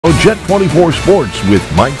Jet 24 Sports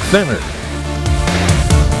with Mike Fenner.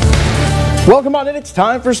 Welcome on in. It's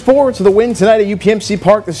time for sports. With a win tonight at UPMC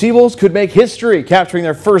Park, the SeaWolves could make history, capturing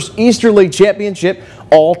their first Eastern League championship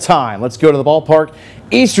all time. Let's go to the ballpark.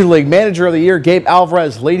 Eastern League Manager of the Year Gabe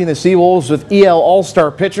Alvarez leading the SeaWolves with EL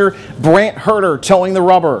All-Star pitcher Brant Herter towing the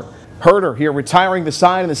rubber. Herter here retiring the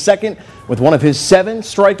side in the second with one of his 7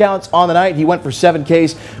 strikeouts on the night. He went for 7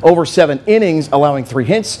 Ks over 7 innings, allowing 3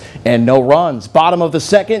 hits and no runs. Bottom of the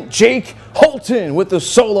second, Jake Holton with the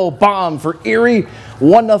solo bomb for Erie.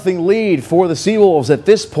 1-0 lead for the SeaWolves at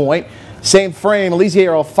this point. Same frame,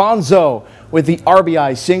 Eliezer Alfonso with the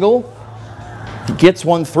RBI single. He gets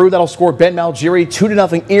one through. That'll score Ben Malgiri.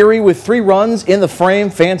 2-0 Erie with 3 runs in the frame.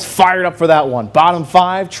 Fans fired up for that one. Bottom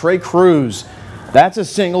 5, Trey Cruz. That's a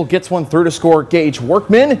single. Gets one through to score Gage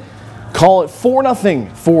Workman. Call it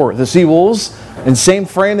 4-0 for the SeaWolves. And same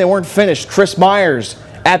frame, they weren't finished. Chris Myers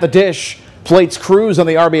at the dish. Plates Cruz on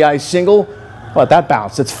the RBI single. Let that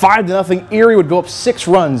bounce. It's 5-0. Erie would go up 6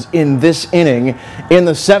 runs in this inning. In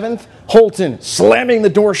the 7th, Holton slamming the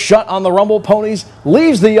door shut on the Rumble Ponies,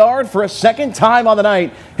 leaves the yard for a second time on the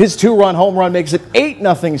night. His 2-run home run makes it 8-0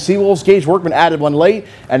 SeaWolves. Gage Workman added one late.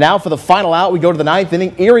 And now for the final out, we go to the 9th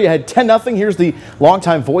inning. Erie had 10-0. Here's the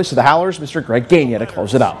longtime voice of the Howlers, Mr. Greg Gagne, to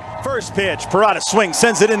close it up. First pitch, Parada swings,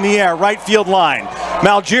 sends it in the air, right field line.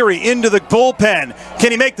 Malgiri into the bullpen.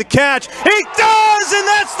 Can he make the catch? He does, and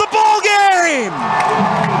that's the ball game!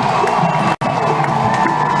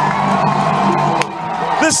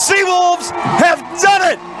 The SeaWolves have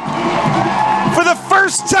done it! For the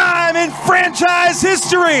first time in franchise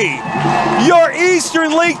history, your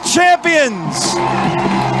Eastern League champions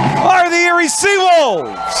are the Erie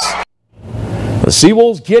SeaWolves! The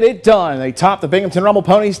SeaWolves get it done. They top the Binghamton Rumble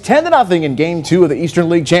Ponies 10-0 in Game 2 of the Eastern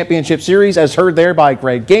League Championship Series, as heard there by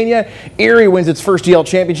Greg Gagne. Erie wins its first EL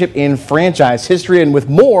championship in franchise history. And with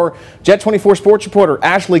more, Jet 24 sports reporter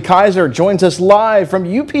Ashley Kaiser joins us live from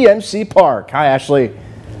UPMC Park. Hi, Ashley.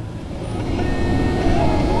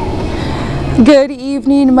 Good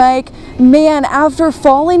evening, Mike. Man, after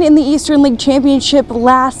falling in the Eastern League Championship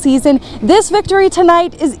last season, this victory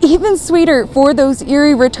tonight is even sweeter for those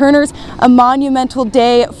Erie returners. A monumental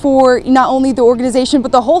day for not only the organization,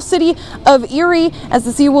 but the whole city of Erie, as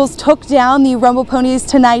the SeaWolves took down the Rumble Ponies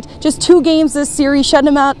tonight. Just 2 games this series, shutting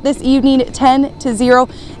them out this evening 10-0.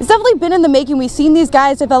 It's definitely been in the making. We've seen these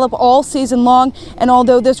guys develop all season long, and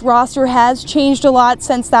although this roster has changed a lot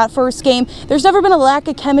since that first game, there's never been a lack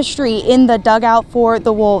of chemistry in the dugout for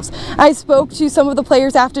the Wolves. I spoke to some of the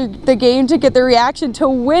players after the game to get their reaction to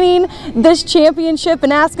winning this championship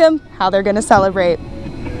and ask them how they're going to celebrate.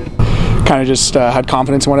 Kind of just had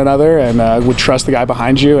confidence in one another and would trust the guy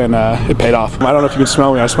behind you, and it paid off. I don't know if you can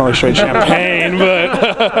smell me. I smell like straight champagne,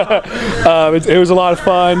 but it was a lot of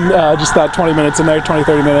fun. Just that 20 minutes in there,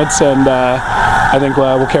 20-30 minutes, and I think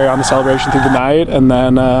we'll carry on the celebration through the night, and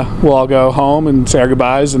then we'll all go home and say our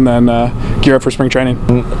goodbyes, and then gear up for spring training.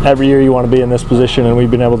 Every year you want to be in this position, and we've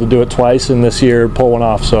been able to do it twice, and this year pull one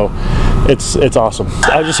off, so it's awesome.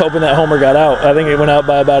 I was just hoping that homer got out. I think it went out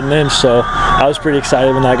by about an inch, so I was pretty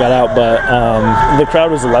excited when that got out, but the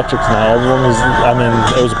crowd was electric tonight. Everyone was, I mean,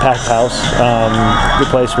 it was a packed house. The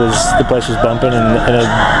place was bumping, and there's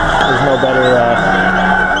no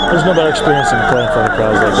better experience than playing in front of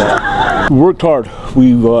crowds like that. We worked hard.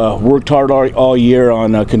 We've worked hard all year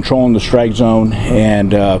on controlling the strike zone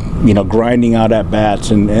and you know, grinding out at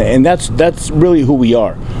bats, and that's really who we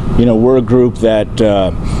are. You know, we're a group that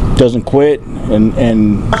doesn't quit and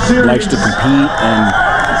likes to compete, and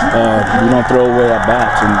we don't throw away at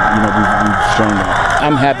bats, and you know, we've shown that.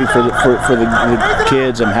 I'm happy for the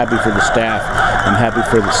kids. I'm happy for the staff. I'm happy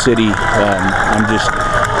for the city.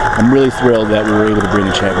 I'm really thrilled that we were able to bring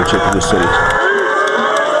a championship to this city.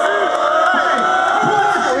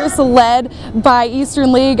 Led by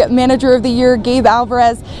Eastern League Manager of the Year Gabe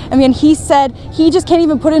Alvarez. I mean, he said he just can't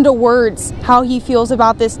even put into words how he feels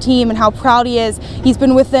about this team and how proud he is. He's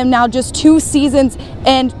been with them now just 2 seasons,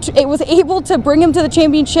 and it was able to bring him to the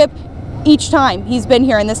championship each time he's been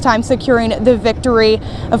here, and this time securing the victory.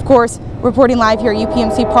 Of course, reporting live here at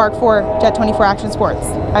UPMC Park for Jet 24 Action Sports,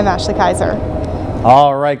 I'm Ashley Kaiser.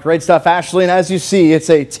 All right, great stuff, Ashley. And as you see,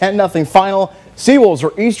 it's a 10-0 final. SeaWolves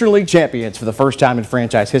are Eastern League champions for the first time in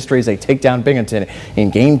franchise history as they take down Binghamton in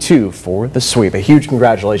Game 2 for the sweep. A huge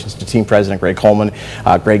congratulations to Team President Greg Coleman,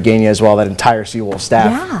 Greg Gagne as well, that entire SeaWolves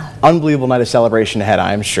staff. Yeah. Unbelievable night of celebration ahead,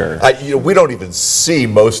 I'm sure. You know, we don't even see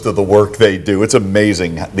most of the work they do. It's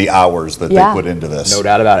amazing the hours that they put into this. No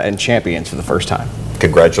doubt about it, and champions for the first time.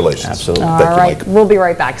 Congratulations. Absolutely. All right, we'll be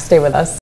right back. Stay with us.